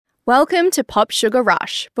Welcome to Pop Sugar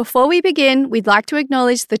Rush. Before we begin, we'd like to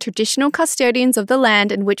acknowledge the traditional custodians of the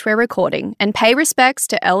land in which we're recording and pay respects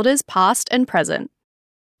to elders past and present.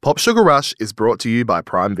 Pop Sugar Rush is brought to you by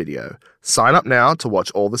Prime Video. Sign up now to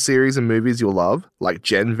watch all the series and movies you'll love, like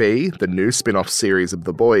Gen V, the new spin-off series of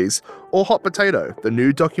The Boys, or Hot Potato, the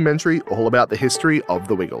new documentary all about the history of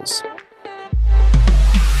the Wiggles.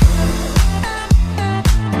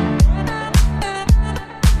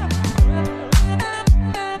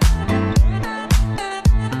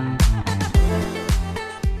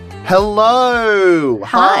 Hello!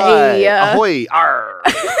 Hi! Ahoy! Arr!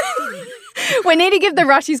 We need to give the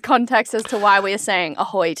Rushies context as to why we are saying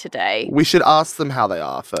ahoy today. We should ask them how they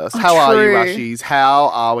are first. Oh, how are you, true. Rushies? How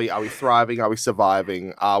are we? Are we thriving? Are we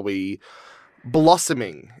surviving? Are we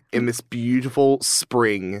blossoming in this beautiful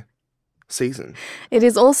spring season? It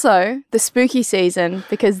is also the spooky season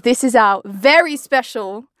because this is our very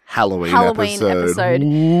special Halloween episode.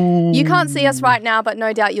 You can't see us right now, but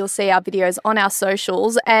no doubt you'll see our videos on our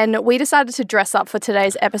socials. And we decided to dress up for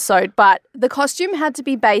today's episode, but the costume had to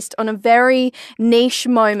be based on a very niche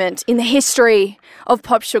moment in the history of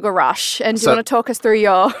Pop Sugar Rush. And do you want to talk us through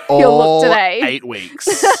your look today? 8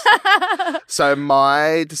 weeks. So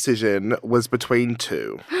my decision was between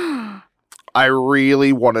two. I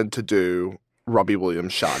really wanted to do Robbie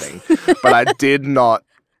Williams sharding, but I did not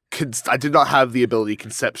have the ability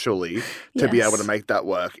conceptually to be able to make that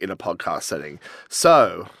work in a podcast setting.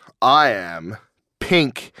 So I am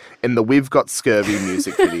Pink in the We've Got Scurvy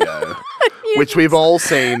music video, which we've all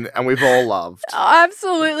seen and we've all loved.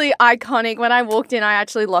 Absolutely iconic. When I walked in, I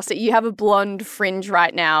actually lost it. You have a blonde fringe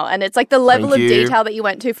right now, and it's like the level of detail that you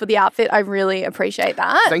went to for the outfit. I really appreciate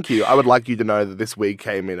that. Thank you. I would like you to know that this wig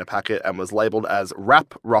came in a packet and was labelled as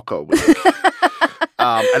Rap Rocker Wig.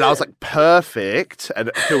 And I was like, perfect. And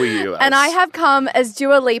who are you as? And I have come as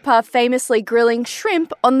Dua Lipa, famously grilling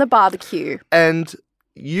shrimp on the barbecue. And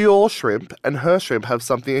your shrimp and her shrimp have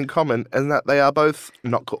something in common, and that they are both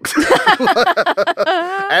not cooked.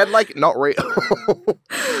 And, like, not real.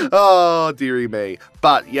 Oh, dearie me.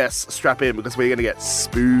 But, yes, strap in because we're going to get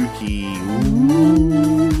spooky.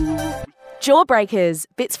 Jawbreakers,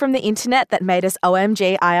 bits from the internet that made us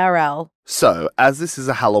OMG IRL. So, as this is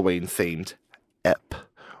a Halloween-themed ep,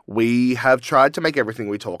 we have tried to make everything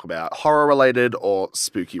we talk about horror-related or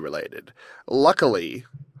spooky-related. Luckily,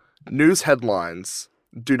 news headlines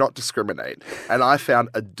do not discriminate, and I found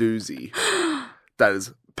a doozy that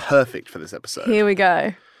is perfect for this episode. Here we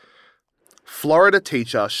go. Florida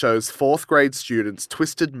teacher shows 4th grade students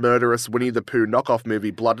twisted murderous Winnie the Pooh knockoff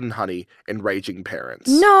movie Blood and Honey, enraging parents.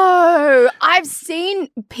 No, I've seen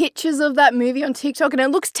pictures of that movie on TikTok and it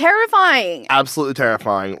looks terrifying. Absolutely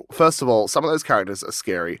terrifying. First of all, some of those characters are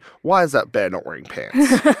scary. Why is that bear not wearing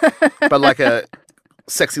pants? But like a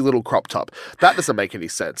sexy little crop top. That doesn't make any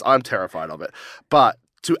sense. I'm terrified of it. But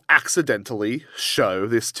to accidentally show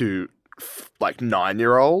this to like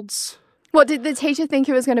 9-year-olds... What, did the teacher think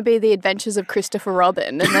it was going to be The Adventures of Christopher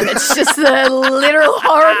Robin? And then it's just a literal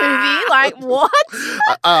horror movie? Like, what?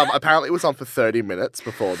 Apparently it was on for 30 minutes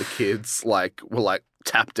before the kids were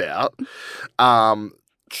tapped out.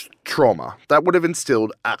 Trauma. That would have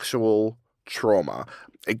instilled actual trauma.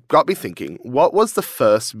 It got me thinking, what was the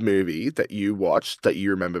first movie that you watched that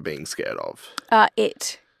you remember being scared of?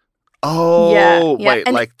 It. Oh, yeah. Wait,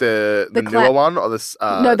 And like the newer one or the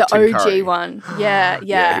no, the Tim OG Curry? one. Yeah.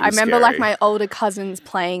 Yeah, I remember scary. like my older cousins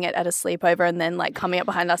playing it at a sleepover and then like coming up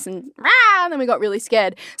behind us and then we got really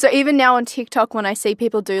scared. So even now on TikTok when I see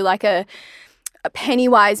people do like a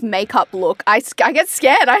Pennywise makeup look, I get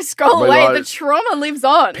scared. I scroll away. God. The trauma lives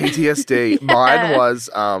on. PTSD. Yeah. Mine was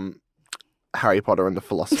Harry Potter and the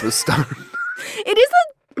Philosopher's Stone. It is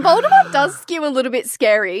Voldemort does skew a little bit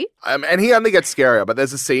scary. And he only gets scarier, but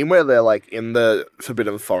there's a scene where they're like in the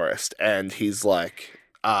Forbidden Forest and he's like,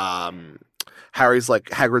 Harry's like,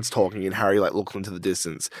 Hagrid's talking and Harry like looks into the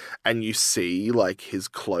distance and you see like his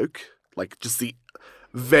cloak, like just the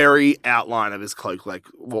very outline of his cloak, like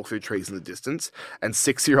walk through trees in the distance. And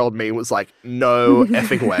 6-year-old me was like, no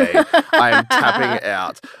effing way. I am tapping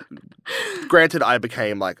out. Granted, I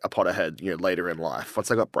became like a Potterhead, later in life once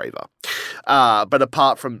I got braver. But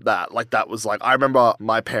apart from that, like that was like, I remember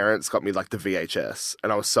my parents got me like the VHS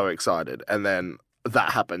and I was so excited. And then that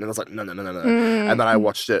happened and I was like, no. And then I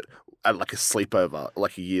watched it at like a sleepover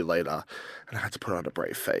like a year later and I had to put on a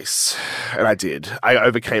brave face. And I did. I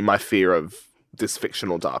overcame my fear of this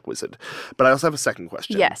fictional dark wizard. But I also have a second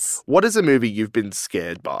question. Yes. What is a movie you've been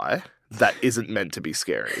scared by that isn't meant to be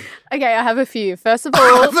scary? Okay, I have a few. First of I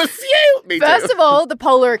all, have a few! Me too. First of all, the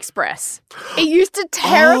Polar Express. It used to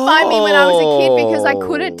terrify me when I was a kid because I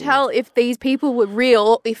couldn't tell if these people were real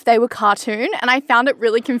or if they were cartoon, and I found it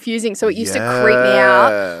really confusing, so it used to creep me out.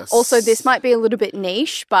 Yes. Also, this might be a little bit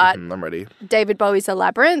niche, but I'm ready. David Bowie's The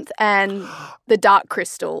Labyrinth and The Dark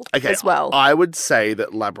Crystal as well. I would say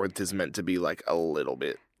that Labyrinth is meant to be like a little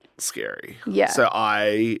bit scary. Yeah. So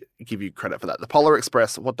I give you credit for that. The Polar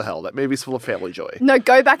Express, what the hell? That movie's full of family joy. No,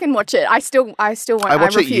 go back and watch it. I still won't. I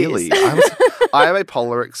watch it refuse. yearly. I am a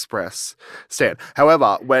Polar Express stan.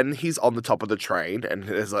 However, when he's on the top of the train and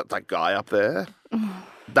there's that guy up there,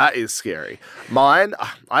 that is scary. Mine,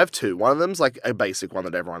 I have two. One of them's like a basic one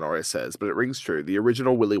that everyone always says, but it rings true. The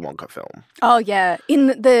original Willy Wonka film. Oh yeah,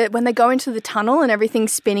 when they go into the tunnel and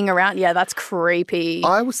everything's spinning around. Yeah, that's creepy.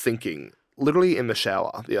 I was thinking, literally in the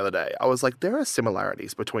shower the other day, I was like, there are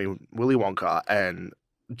similarities between Willy Wonka and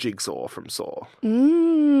Jigsaw from Saw.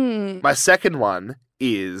 My second one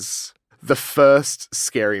is the first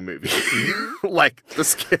Scary Movie. Like the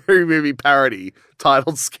Scary Movie parody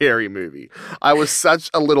titled Scary Movie. I was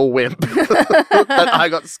such a little wimp that I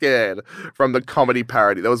got scared from the comedy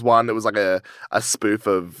parody. There was one that was like a spoof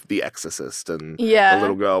of The Exorcist, and the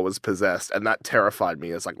little girl was possessed, and that terrified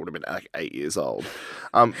me as would have been 8 years old.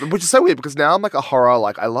 Which is so weird because now I'm like a horror,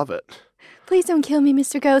 I love it. Please don't kill me,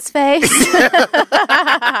 Mr. Ghostface.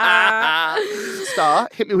 Star,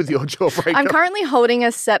 hit me with your jawbreaker. I'm currently holding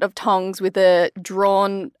a set of tongs with a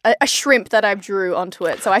shrimp that I've drew onto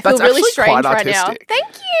it. So I feel really strange right now. Thank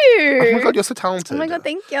you. Oh my God, you're so talented. Oh my God,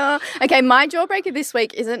 thank you. Okay, my jawbreaker this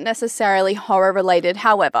week isn't necessarily horror related.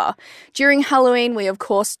 However, during Halloween, we of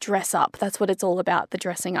course dress up. That's what it's all about, the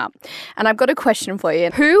dressing up. And I've got a question for you.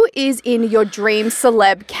 Who is in your dream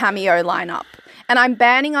celeb cameo lineup? And I'm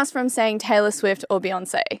banning us from saying Taylor Swift or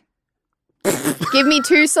Beyonce. Give me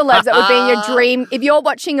two celebs that would be in your dream. If you're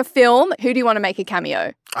watching a film, who do you want to make a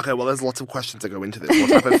cameo? Okay, well, there's lots of questions that go into this.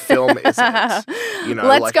 What type of film is it?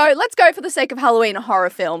 Let's go for the sake of Halloween, a horror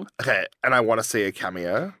film. Okay, and I want to see a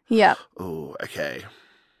cameo. Yeah. Oh, okay.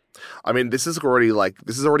 I mean, this is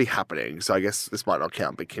already happening, so I guess this might not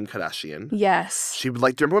count. But Kim Kardashian. Yes. She would do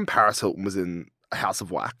you remember when Paris Hilton was in House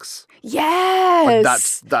of Wax? Yes.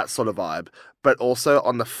 That's that sort of vibe. But also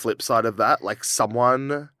on the flip side of that,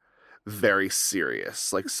 someone very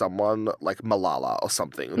serious, someone like Malala or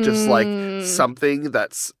something. Just something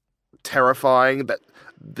that's terrifying that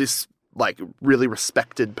this really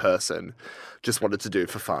respected person just wanted to do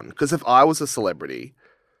for fun. Because if I was a celebrity,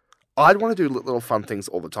 I'd want to do little fun things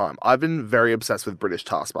all the time. I've been very obsessed with British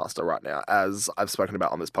Taskmaster right now, as I've spoken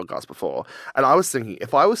about on this podcast before. And I was thinking,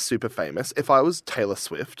 if I was super famous, if I was Taylor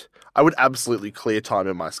Swift, I would absolutely clear time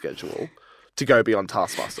in my schedule to go be on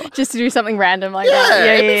Taskmaster. Just to do something random like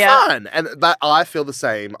that. It'd be fun. And that I feel the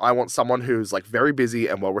same. I want someone who's very busy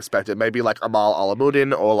and well respected. Maybe Amal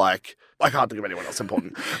Alamuddin or I can't think of anyone else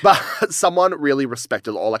important. But someone really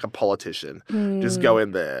respected or a politician. Just go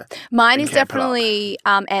in there. Mine is definitely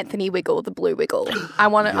Anthony Wiggle, the Blue Wiggle. I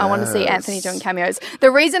want to see Anthony doing cameos.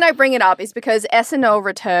 The reason I bring it up is because SNL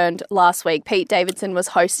returned last week. Pete Davidson was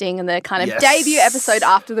hosting in the kind of debut episode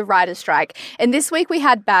after the writer's strike. And this week we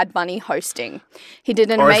had Bad Bunny hosting. He did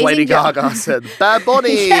an amazing Lady job. Gaga said, Bad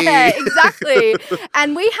Bunny! Yeah, exactly.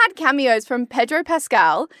 And we had cameos from Pedro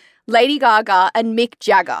Pascal, Lady Gaga, and Mick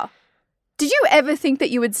Jagger. Did you ever think that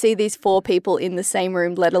you would see these four people in the same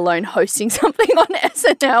room, let alone hosting something on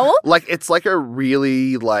SNL? It's a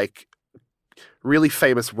really, really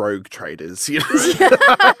famous rogue traders,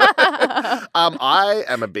 I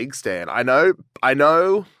am a big stan. I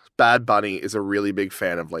know Bad Bunny is a really big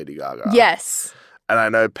fan of Lady Gaga. Yes. And I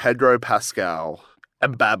know Pedro Pascal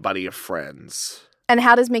and Bad Bunny are friends. And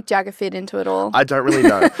how does Mick Jagger fit into it all? I don't really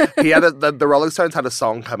know. He had the Rolling Stones had a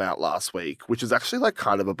song come out last week, which is actually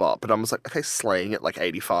kind of a bop. But I was okay, slaying it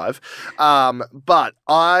 85. But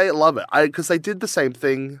I love it because they did the same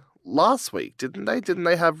thing last week, didn't they? Didn't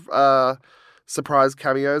they have surprise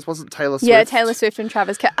cameos? Wasn't Taylor Swift? Yeah, Taylor Swift and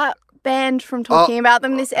Travis Kelce. Banned from talking about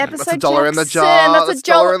them this episode. That's $1 in the jar. That's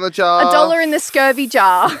 $1 in the jar. $1 in the scurvy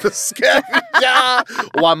jar. The scurvy jar.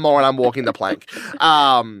 One more and I'm walking the plank.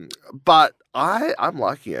 But I'm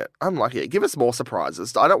liking it. I'm liking it. Give us more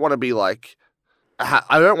surprises. I don't want to be I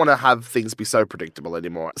don't want to have things be so predictable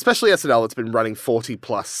anymore. Especially SNL that's been running 40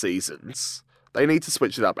 plus seasons. They need to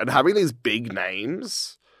switch it up. And having these big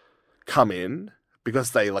names come in because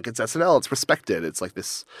it's SNL, it's respected. It's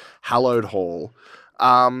this hallowed hall.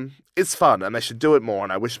 It's fun and they should do it more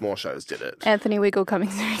and I wish more shows did it. Anthony Wiggle coming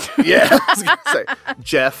soon. Yeah, I was going to say,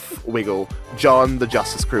 Jeff Wiggle, John the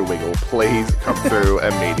Justice Crew Wiggle, please come through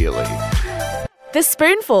immediately. The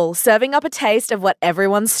Spoonful, serving up a taste of what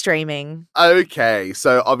everyone's streaming. Okay,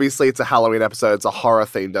 so obviously it's a Halloween episode, it's a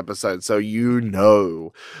horror-themed episode, so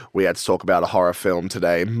we had to talk about a horror film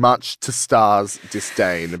today, much to Star's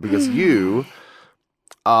disdain, because you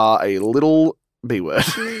are a little B-word.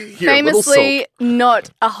 Famously not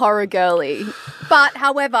a horror girly. But,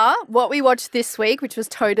 however, what we watched this week, which was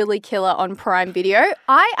Totally Killer on Prime Video,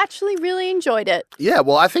 I actually really enjoyed it. Yeah,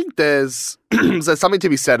 well, I think there's something to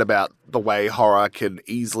be said about the way horror can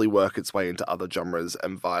easily work its way into other genres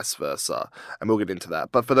and vice versa, and we'll get into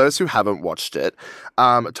that. But for those who haven't watched it,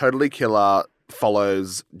 Totally Killer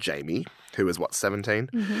follows Jamie, who is, 17?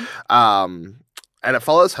 Mm-hmm. And it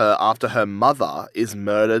follows her after her mother is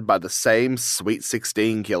murdered by the same Sweet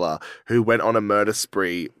 16 killer who went on a murder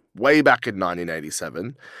spree way back in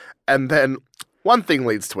 1987. And then one thing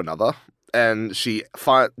leads to another, and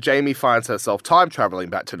Jamie finds herself time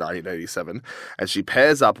traveling back to 1987, and she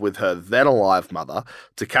pairs up with her then alive mother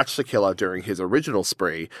to catch the killer during his original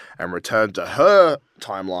spree and return to her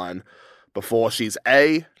timeline before she's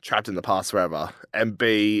A, trapped in the past forever, and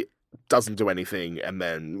B, doesn't do anything, and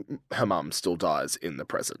then her mum still dies in the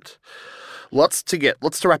present. Lots to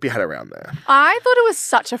wrap your head around there. I thought it was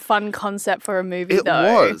such a fun concept for a movie,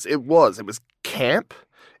 though. It was camp.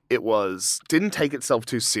 It didn't take itself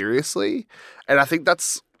too seriously, and I think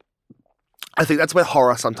that's where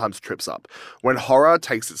horror sometimes trips up. When horror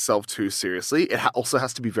takes itself too seriously, it also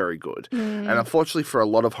has to be very good. And unfortunately for a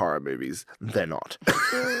lot of horror movies, they're not.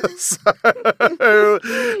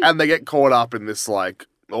 And they get caught up in this,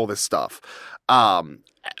 all this stuff.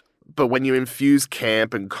 But when you infuse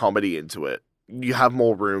camp and comedy into it, you have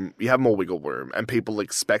more room, you have more wiggle room, and people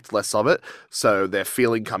expect less of it. So their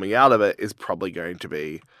feeling coming out of it is probably going to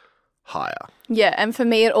be higher. Yeah, and for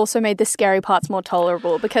me, it also made the scary parts more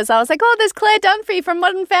tolerable because I was like, oh, there's Claire Dunphy from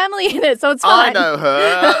Modern Family in it, so it's fine. I know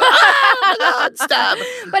her. God, stab.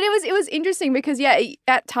 But it was interesting because,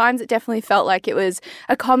 at times it definitely felt like it was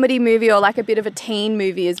a comedy movie or like a bit of a teen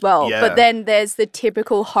movie as well. Yeah. But then there's the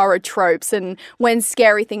typical horror tropes, and when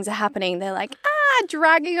scary things are happening, they're like,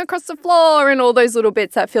 dragging across the floor and all those little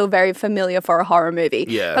bits that feel very familiar for a horror movie.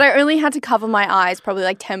 Yeah. But I only had to cover my eyes probably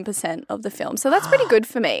 10% of the film. So that's pretty good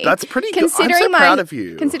for me. That's pretty good. I'm so proud of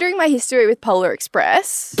you. Considering my history with Polar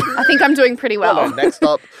Express, I think I'm doing pretty well. Next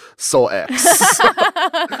up, Saw X.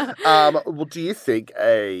 Well, do you think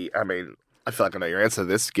I feel like I know your answer to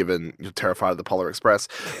this, given you're terrified of the Polar Express.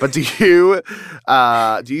 But do you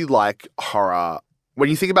like horror? When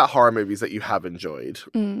you think about horror movies that you have enjoyed,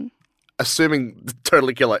 assuming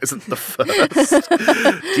Totally Killer isn't the first,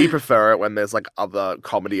 do you prefer it when there's other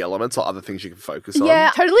comedy elements or other things you can focus on?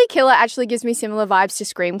 Yeah, Totally Killer actually gives me similar vibes to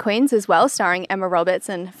Scream Queens as well, starring Emma Roberts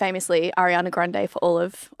and famously Ariana Grande for all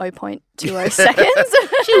of 0.20 seconds.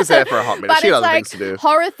 She was there for a hot minute. She had other things to do.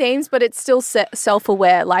 Horror themes, but it's still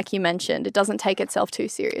self-aware, like you mentioned. It doesn't take itself too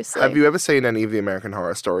seriously. Have you ever seen any of the American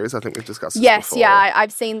Horror Stories? I think we've discussed this Yes, before. yeah,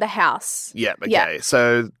 I've seen The House. Yeah, okay. Yeah.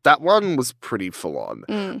 So that one was pretty full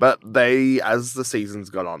on. But as the seasons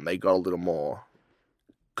got on, they got a little more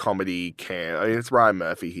comedy camp. It's Ryan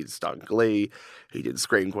Murphy. He's done Glee. He did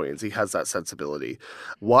Scream Queens. He has that sensibility.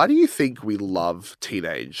 Why do you think we love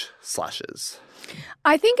teenage slashers?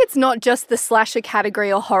 I think it's not just the slasher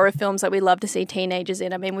category or horror films that we love to see teenagers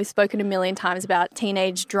in. I mean, we've spoken a million times about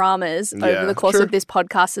teenage dramas over the course of this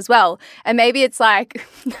podcast as well. And maybe it's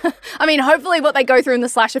hopefully what they go through in the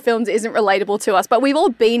slasher films isn't relatable to us, but we've all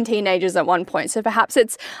been teenagers at one point. So perhaps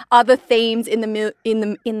it's other themes in the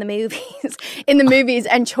movies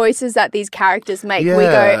and choices that these characters make. Yeah. We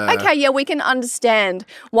go, okay, we can understand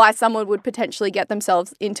why someone would potentially get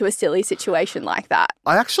themselves into a silly situation like that.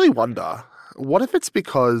 I actually wonder, what if it's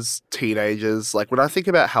because teenagers, when I think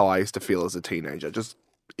about how I used to feel as a teenager, just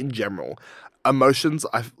in general, emotions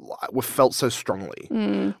were felt so strongly.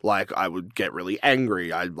 I would get really angry.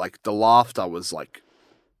 The laughter was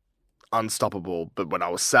unstoppable, but when I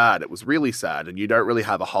was sad, it was really sad, and you don't really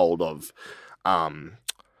have a hold of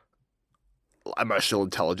emotional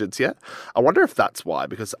intelligence yet. I wonder if that's why,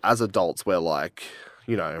 because as adults, we're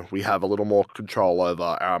we have a little more control over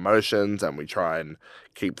our emotions, and we try and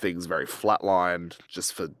keep things very flatlined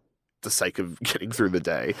just for the sake of getting through the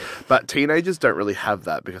day. But teenagers don't really have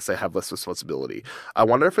that because they have less responsibility. I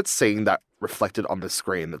wonder if it's seeing that reflected on the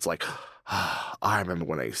screen that's I remember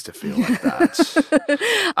when I used to feel like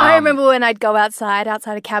that. I remember when I'd go outside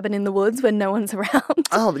a cabin in the woods when no one's around.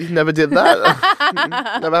 Oh, you never did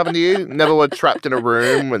that? Never happened to you? Never were trapped in a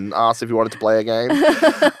room and asked if you wanted to play a game?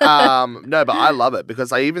 No, but I love it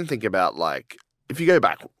because I even think about, if you go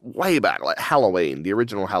back, way back, Halloween, the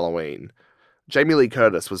original Halloween, Jamie Lee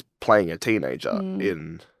Curtis was playing a teenager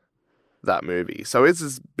in that movie. So it's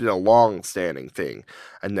has been a long-standing thing.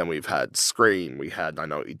 And then we've had Scream, we had I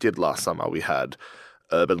Know What You Did Last Summer, we had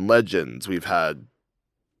Urban Legends, we've had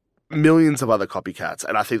millions of other copycats.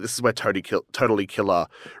 And I think this is where Totally Killer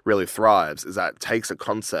really thrives, is that it takes a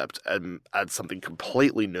concept and adds something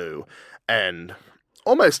completely new and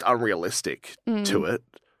almost unrealistic to it,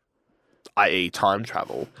 i.e. time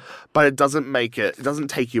travel, but it doesn't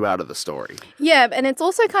take you out of the story. Yeah, and it's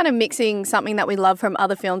also kind of mixing something that we love from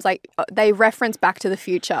other films. Like they reference Back to the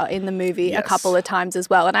Future in the movie a couple of times as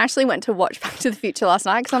well. And I actually went to watch Back to the Future last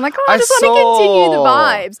night because I'm like, I just want to continue the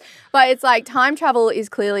vibes. But it's like time travel is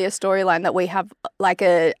clearly a storyline that we have, like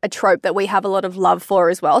a trope that we have a lot of love for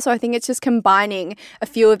as well. So I think it's just combining a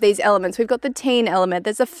few of these elements. We've got the teen element,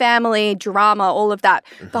 there's a family drama, all of that,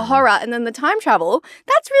 the horror, and then the time travel.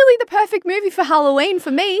 That's really the perfect movie for Halloween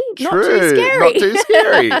for me. True. Not too scary. Not too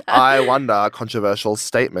scary. I wonder, controversial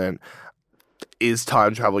statement, is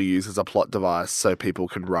time travel used as a plot device so people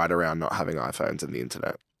can ride around not having iPhones and the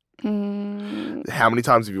internet? How many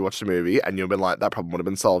times have you watched a movie and you've been like, that problem would have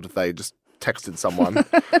been solved if they just texted someone?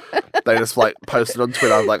 They just like posted on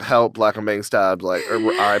Twitter like, help, like I'm being stabbed, like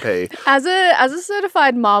RIP. As a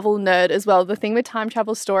certified Marvel nerd as well, the thing with time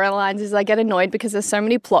travel storylines is I get annoyed because there's so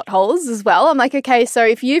many plot holes as well. I'm like, okay, so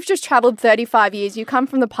if you've just traveled 35 years, you come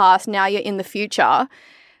from the past, now you're in the future.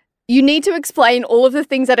 You need to explain all of the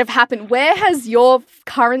things that have happened. Where has your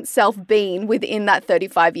current self been within that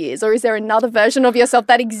 35 years? Or is there another version of yourself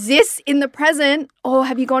that exists in the present? Or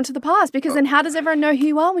have you gone to the past? Because then how does everyone know who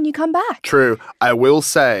you are when you come back? True. I will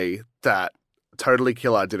say that Totally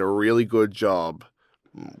Killer did a really good job,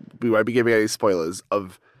 we won't be giving any spoilers,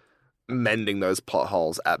 of mending those plot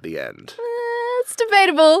holes at the end. It's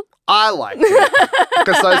debatable. I liked it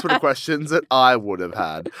because those were the questions that I would have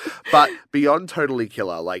had. But beyond Totally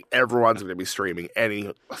Killer, like everyone's going to be streaming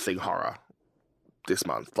anything horror this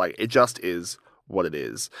month. Like it just is what it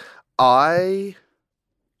is. I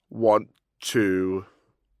want to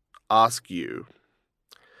ask you,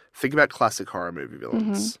 think about classic horror movie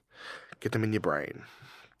villains. Get them in your brain.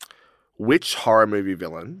 Which horror movie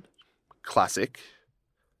villain, classic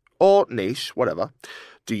or niche, whatever,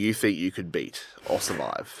 do you think you could beat or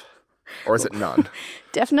survive? Or is it none?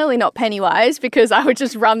 Definitely not Pennywise, because I would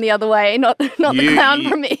just run the other way, not the clown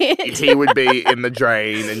from It. He would be in the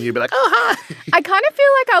drain and you'd be like, oh, hi. I kind of feel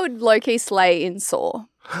like I would low-key slay in Saw.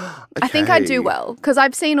 I think I'd do well, because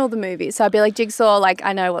I've seen all the movies. So I'd be like, Jigsaw, like,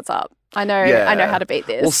 I know what's up. I know how to beat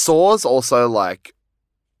this. Well, Saw's also like,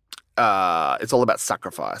 it's all about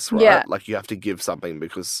sacrifice, right? Yeah. Like you have to give something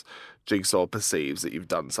because Jigsaw perceives that you've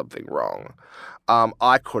done something wrong.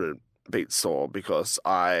 I couldn't beat Saw because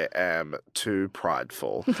I am too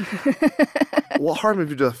prideful. What horror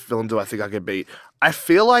movie villain do I think I could beat? I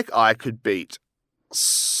feel like I could beat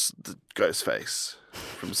the Ghostface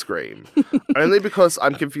from Scream. Only because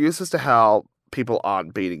I'm confused as to how people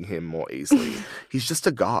aren't beating him more easily. He's just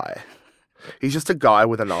a guy. He's just a guy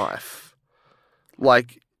with a knife.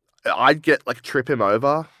 Like, I'd trip him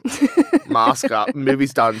over, mask up,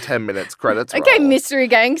 movie's done, 10 minutes, credits roll. Okay, Mystery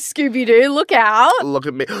Gang, Scooby-Doo, look out. Look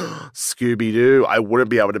at me. Scooby-Doo. I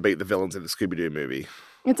wouldn't be able to beat the villains in the Scooby-Doo movie.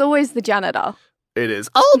 It's always the janitor. It is.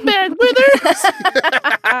 Old Man Withers!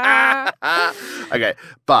 Okay,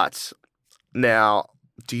 but now,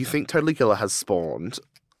 do you think Totally Killer has spawned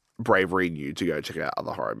bravery in you to go check out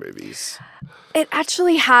other horror movies? It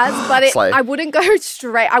actually has, but I wouldn't go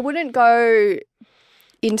straight. I wouldn't go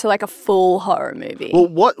into like a full horror movie. Well,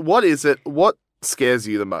 what is it? What scares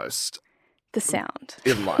you the most? The sound.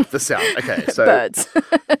 In life, the sound. Okay, so birds.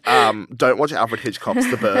 Don't watch Alfred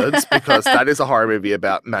Hitchcock's The Birds because that is a horror movie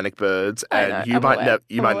about manic birds, and you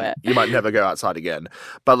might never go outside again.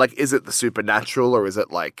 But like, is it the supernatural or is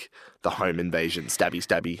it like the home invasion,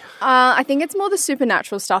 stabby? I think it's more the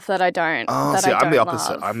supernatural stuff that I don't. I'm the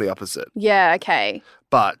opposite. Love. I'm the opposite. Yeah. Okay.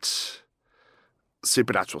 But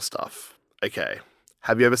supernatural stuff. Okay.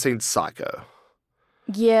 Have you ever seen Psycho?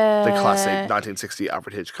 Yeah. The classic 1960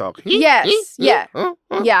 Alfred Hitchcock. Yes. Yeah.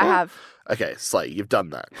 Yeah, I have. Okay, Slay, you've done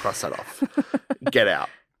that. Cross that off. Get Out.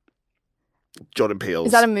 Jordan Peele's.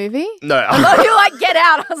 Is that a movie? No. I thought you were like, Get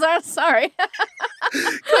Out. I was like, sorry.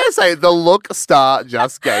 Can I say, the look Star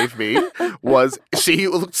just gave me was, she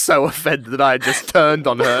looked so offended that I just turned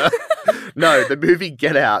on her. No, the movie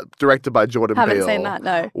Get Out, directed by Jordan Peele. Haven't seen that,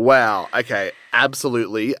 no. Wow. Okay,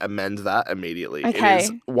 absolutely amend that immediately. Okay.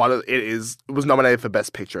 It was nominated for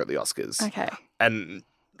Best Picture at the Oscars. Okay. And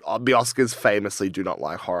the Oscars famously do not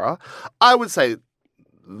like horror. I would say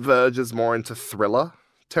verges more into thriller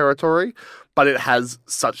territory, but it has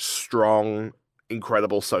such strong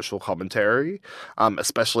incredible social commentary,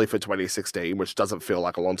 especially for 2016, which doesn't feel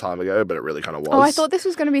like a long time ago, but it really kind of was. Oh, I thought this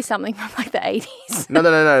was going to be something from like the 80s. No.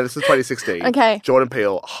 This is 2016. Okay. Jordan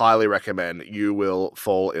Peele, highly recommend. You will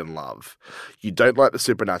fall in love. You don't like the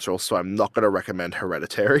supernatural, so I'm not going to recommend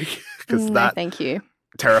Hereditary because that thank you.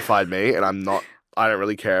 terrified me, and I don't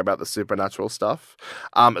really care about the supernatural stuff.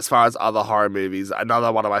 As far as other horror movies,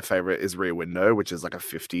 another one of my favorite is Rear Window, which is like a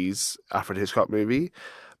 50s Alfred Hitchcock movie.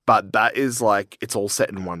 But that is like, it's all set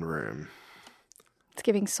in one room. It's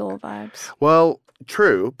giving Saw vibes. Well,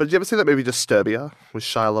 true. But did you ever see that movie Disturbia with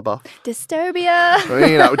Shia LaBeouf? Disturbia.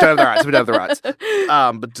 We don't have the rights.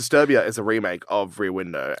 But Disturbia is a remake of Rear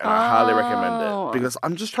Window, and I highly recommend it because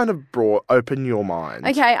I'm just trying to open your mind.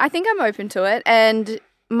 Okay, I think I'm open to it. And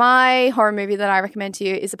my horror movie that I recommend to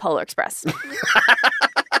you is The Polar Express.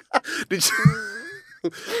 Did you...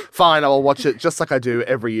 Fine, I will watch it just like I do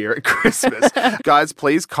every year at Christmas. Guys,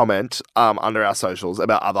 please comment under our socials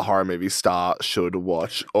about other horror movies Star should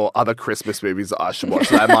watch or other Christmas movies that I should watch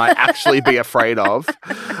that I might actually be afraid of.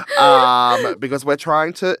 Because we're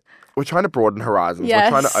trying to broaden horizons.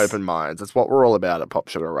 Yes. We're trying to open minds. That's what we're all about at Pop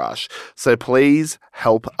Sugar Rush. So please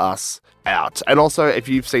help us out. And also, if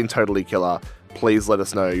you've seen Totally Killer, please let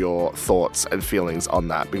us know your thoughts and feelings on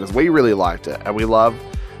that because we really liked it and we love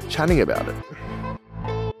chatting about it.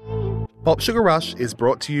 Pop Sugar Rush is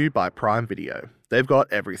brought to you by Prime Video. They've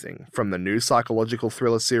got everything from the new psychological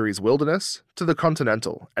thriller series Wilderness to the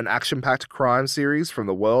Continental, an action-packed crime series from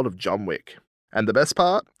the world of John Wick. And the best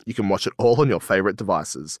part? You can watch it all on your favourite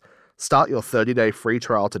devices. Start your 30-day free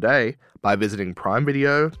trial today by visiting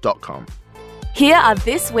primevideo.com. Here are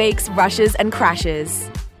this week's Rushes and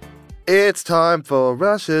Crashes. It's time for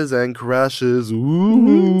Rushes and Crashes.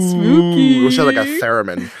 Ooh. Spooky. We'll show like a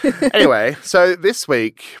theremin. Anyway, so this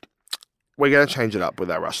week... we're going to change it up with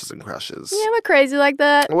our Rushes and Crashes. Yeah, we're crazy like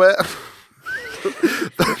that.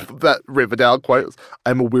 That Riverdale quote was,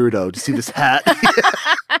 I'm a weirdo. Do you see this hat?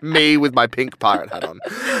 Me with my pink pirate hat on.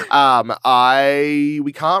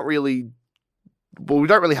 We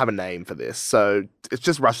don't really have a name for this. So it's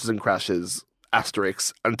just Rushes and Crashes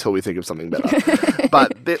asterisks until we think of something better.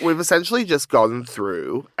 But we've essentially just gone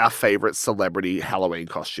through our favorite celebrity Halloween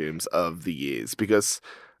costumes of the years because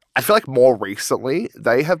I feel like more recently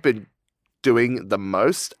they have been doing the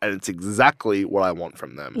most, and it's exactly what I want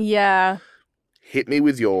from them. Yeah. Hit me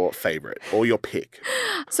with your favorite or your pick.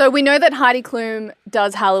 So we know that Heidi Klum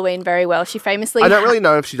does Halloween very well. She famously... I don't really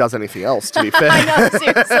know if she does anything else, to be fair. I know,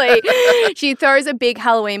 seriously. She throws a big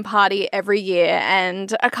Halloween party every year,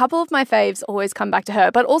 and a couple of my faves always come back to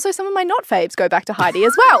her, but also some of my not faves go back to Heidi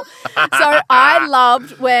as well. So I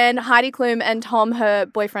loved when Heidi Klum and Tom, her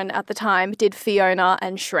boyfriend at the time, did Fiona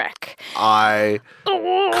and Shrek.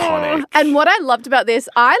 Iconic. And what I loved about this,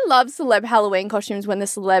 I love celeb Halloween costumes when the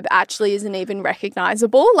celeb actually isn't even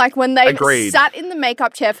recognizable. Like when they sat in the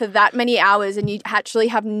makeup chair for that many hours and you actually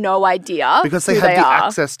have no idea because they who have the are.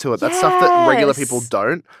 access to it. That's stuff that regular people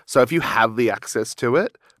don't. So if you have the access to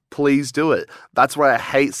it, please do it. That's why I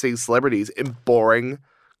hate seeing celebrities in boring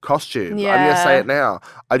costumes. Yeah. I'm going to say it now.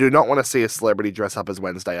 I do not want to see a celebrity dress up as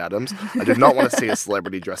Wednesday Addams. I do not want to see a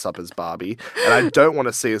celebrity dress up as Barbie. And I don't want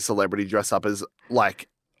to see a celebrity dress up as like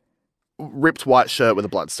ripped white shirt with a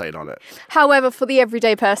blood stain on it. However, for the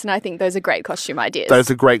everyday person, I think those are great costume ideas.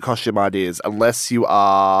 Those are great costume ideas, unless you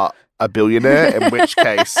are a billionaire, in which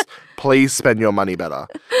case, please spend your money better.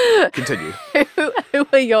 Continue. Who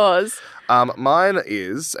are yours? Mine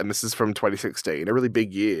is, and this is from 2016, a really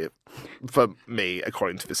big year for me,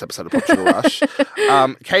 according to this episode of Pop Sugar Rush.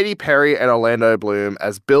 Katy Perry and Orlando Bloom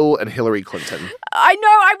as Bill and Hillary Clinton. I know.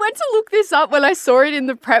 I went to look this up when I saw it in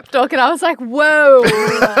the prep doc, and I was like,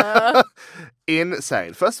 whoa.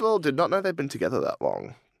 Insane. First of all, did not know they'd been together that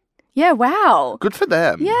long. Yeah, wow. Good for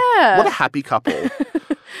them. Yeah. What a happy couple.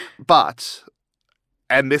 But,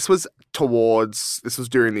 and this was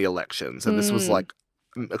during the elections, and this was like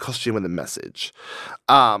a costume with a message,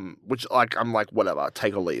 which like I'm like, whatever,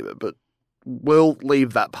 take or leave it, but we'll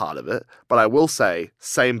leave that part of it. But I will say,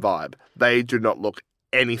 same vibe. They do not look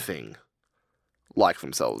anything like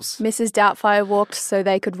themselves. Mrs. Doubtfire walked so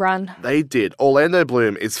they could run. They did. Orlando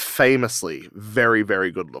Bloom is famously very,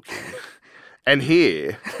 very good looking. And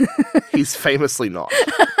here, he's famously not.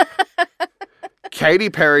 Katy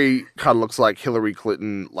Perry kind of looks like Hillary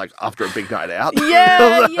Clinton, like after a big night out.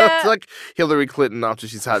 Yeah, yeah. It's like Hillary Clinton after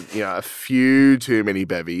she's had, a few too many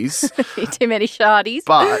bevies. Too many shardies.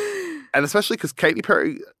 And especially because Katy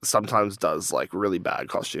Perry sometimes does like really bad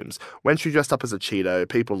costumes. When she dressed up as a Cheeto,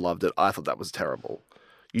 people loved it. I thought that was terrible.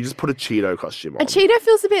 You just put a Cheeto costume on. A Cheeto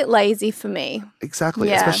feels a bit lazy for me. Exactly.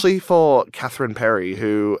 Yeah. Especially for Catherine Perry,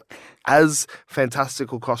 who has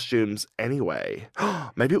fantastical costumes anyway.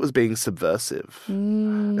 Maybe it was being subversive.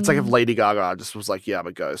 It's like if Lady Gaga just was like, yeah, I'm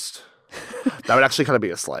a ghost. That would actually kind of be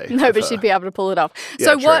a slay. No, of but her. she'd be able to pull it off. Yeah,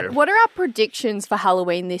 So true. what are our predictions for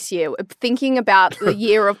Halloween this year? Thinking about the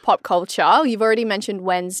year of pop culture, you've already mentioned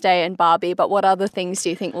Wednesday and Barbie, but what other things do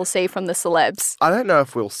you think we'll see from the celebs? I don't know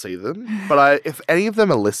if we'll see them, but if any of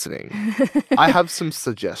them are listening, I have some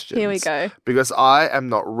suggestions. Here we go. Because I am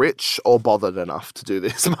not rich or bothered enough to do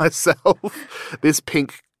this myself. This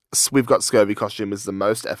pink We've Got Scurvy costume is the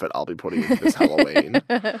most effort I'll be putting into this Halloween.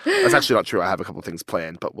 That's actually not true. I have a couple of things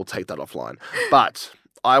planned, but we'll take that offline. But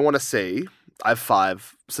I want to see, I have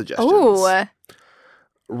 5 suggestions. Ooh.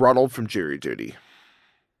 Ronald from Jury Duty.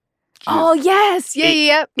 Oh, yes.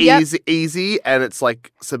 Yeah. Easy, and it's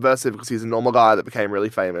like subversive because he's a normal guy that became really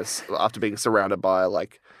famous after being surrounded by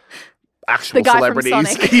like actual The guy from celebrities.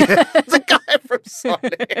 Sonic. Yeah, the guy from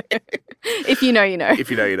Sonic. If you know, you know.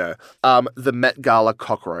 If you know, you know. The Met Gala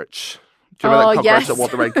cockroach. Do you remember that cockroach yes. that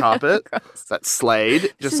walked the red carpet? That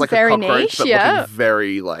slayed, just is like a very cockroach, niche, but yeah. looking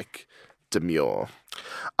very like demure.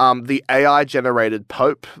 The AI generated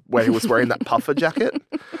Pope, where he was wearing that puffer jacket.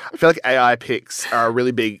 I feel like AI pics are a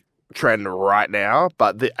really big trend right now,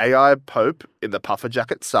 but the AI Pope in the puffer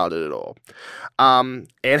jacket started it all. Anne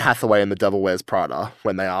Hathaway in The Devil Wears Prada,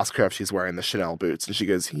 when they ask her if she's wearing the Chanel boots, and she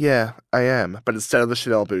goes, yeah, I am. But instead of the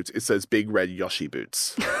Chanel boots, it's those big red Yoshi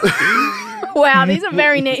boots. Wow, these are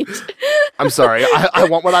very neat. I'm sorry. I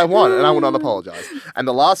want what I want, and I will not apologize. And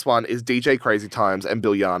the last one is DJ Crazy Times and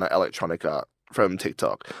Biljana Electronica from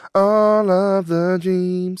TikTok. All of the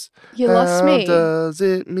dreams. You lost me. How does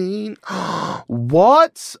it mean?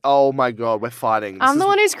 What? Oh my God, we're fighting. I'm the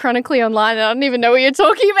one who's chronically online and I don't even know what you're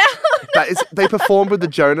talking about. They performed with the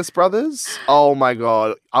Jonas Brothers. Oh my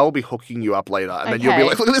God. I will be hooking you up later. And then you'll be Okay.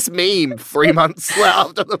 like, look at this meme 3 months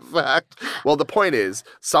after the fact. Well, the point is,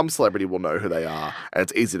 some celebrity will know who they are and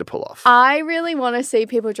it's easy to pull off. I really want to see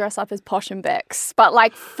people dress up as Posh and Bex, but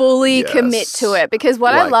like fully Yes. commit to it. Because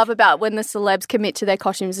what I Like- love about when the celebs commit to their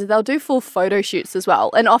costumes is they'll do full photo shoots as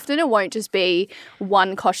well. And often it won't just be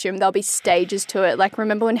one costume, there'll be stages to it. Like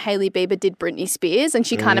remember when Hailey Bieber did Britney Spears and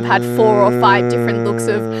she kind of had 4 or 5 different looks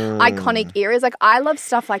of iconic eras? Like I love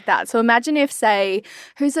stuff like that. So imagine if, say,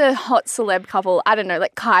 who's a hot celeb couple? I don't know,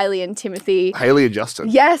 like Kylie and Timothy. Haley and Justin.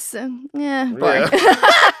 Yes. Yeah, boring.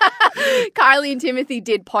 Kylie and Timothy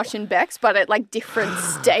did Posh and Bex, but at like different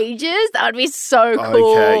stages. That would be so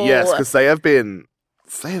cool. Okay, yes, because they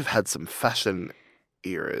have had some fashion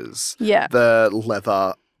eras. Yeah. The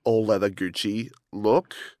all leather Gucci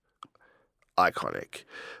look, iconic.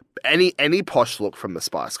 Any posh look from the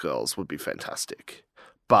Spice Girls would be fantastic.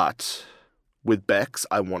 But with Bex,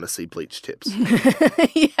 I want to see bleach tips.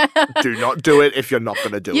 Yeah. Do not do it if you're not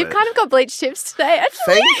going to do You've it. kind of got bleach tips today,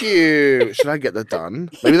 actually. Thank you. Should I get that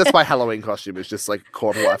done? Maybe that's my Halloween costume. It's just like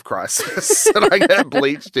quarter life crisis, and I get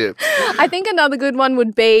bleach tips. I think another good one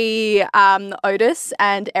would be Otis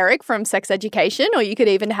and Eric from Sex Education, or you could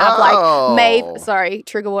even have Oh. like Maeve. Sorry,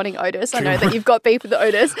 trigger warning, Otis. I know that you've got beef with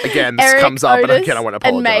Otis. Again, this Eric, comes up, and Otis, again, I want to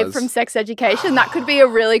and apologize. Maeve from Sex Education. That could be a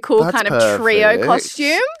really cool That's kind of trio perfect.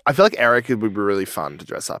 costume. I feel like Eric would be really fun to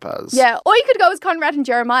dress up as. Yeah, or you could go as Conrad and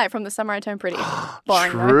Jeremiah from The Summer I Turned Pretty.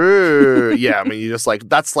 Boring, though. True. Yeah, I mean, you just like,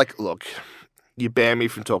 that's like, look, you ban me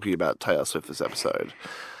from talking about Taylor Swift this episode.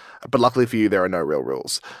 But luckily for you, there are no real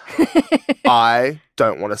rules. I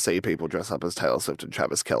don't want to see people dress up as Taylor Swift and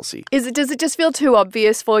Travis Kelce. Does it just feel too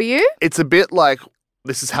obvious for you? It's a bit like,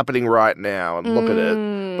 this is happening right now, and look at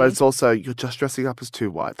it. But it's also, you're just dressing up as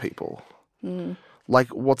 2 white people. Like,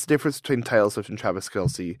 what's the difference between Taylor Swift and Travis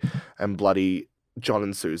Kelce and bloody John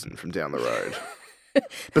and Susan from down the road?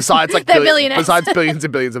 Besides, like, They're billionaires. besides billions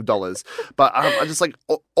and billions of dollars. But I'm just like,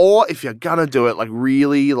 or if you're gonna do it, like,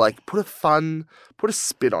 really, like, put a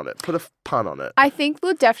spin on it, put a pun on it. I think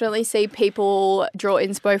we'll definitely see people draw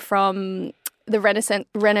inspo from the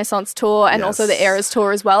Renaissance tour and also the Yes. Eras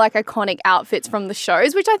tour as well, like iconic outfits from the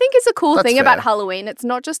shows, which I think is a cool That's thing about fair. Halloween. It's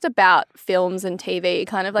not just about films and TV, it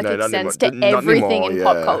kind of like No, not extends anymore. to Not everything anymore, in yeah.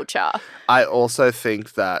 pop culture. I also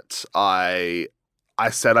think that I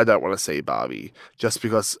said I don't want to see Barbie just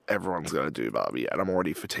because everyone's going to do Barbie and I'm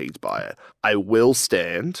already fatigued by it. I will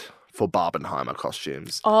stand for Barbenheimer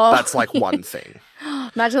costumes. Oh, That's like one thing.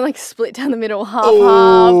 Imagine like split down the middle, half.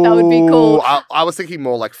 That would be cool. Ooh, I was thinking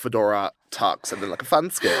more like fedora tux and then like a fun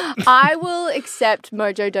skirt. I will accept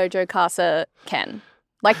Mojo Dojo Casa Ken.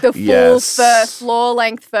 Like the full Yes. fur, floor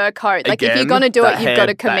length fur coat. Like if you're Again, going to do that it, you've hair- got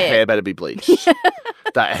to That commit. hair better be bleached.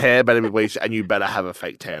 That hair better be bleached, and you better have a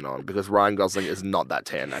fake tan on because Ryan Gosling is not that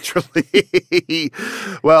tan naturally.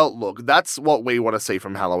 Well, look, that's what we want to see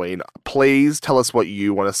from Halloween. Please tell us what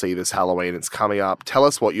you want to see this Halloween. It's coming up. Tell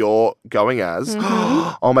us what you're going as.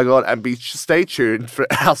 Oh my God. And stay tuned for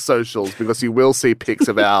our socials because you will see pics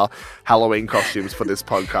of our Halloween costumes for this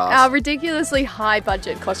podcast. Our ridiculously high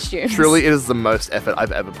budget costumes. Truly, it is the most effort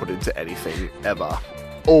I've ever put into anything ever.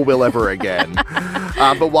 Or will ever again.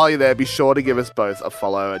 But while you're there, be sure to give us both a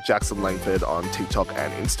follow at Jackson Langford on TikTok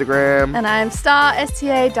and Instagram. And I'm Star,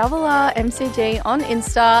 STARRMCG on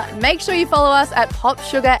Insta. Make sure you follow us at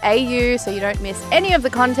PopSugarAU so you don't miss any of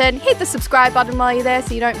the content. Hit the subscribe button while you're there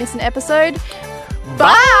so you don't miss an episode.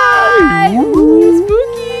 Bye!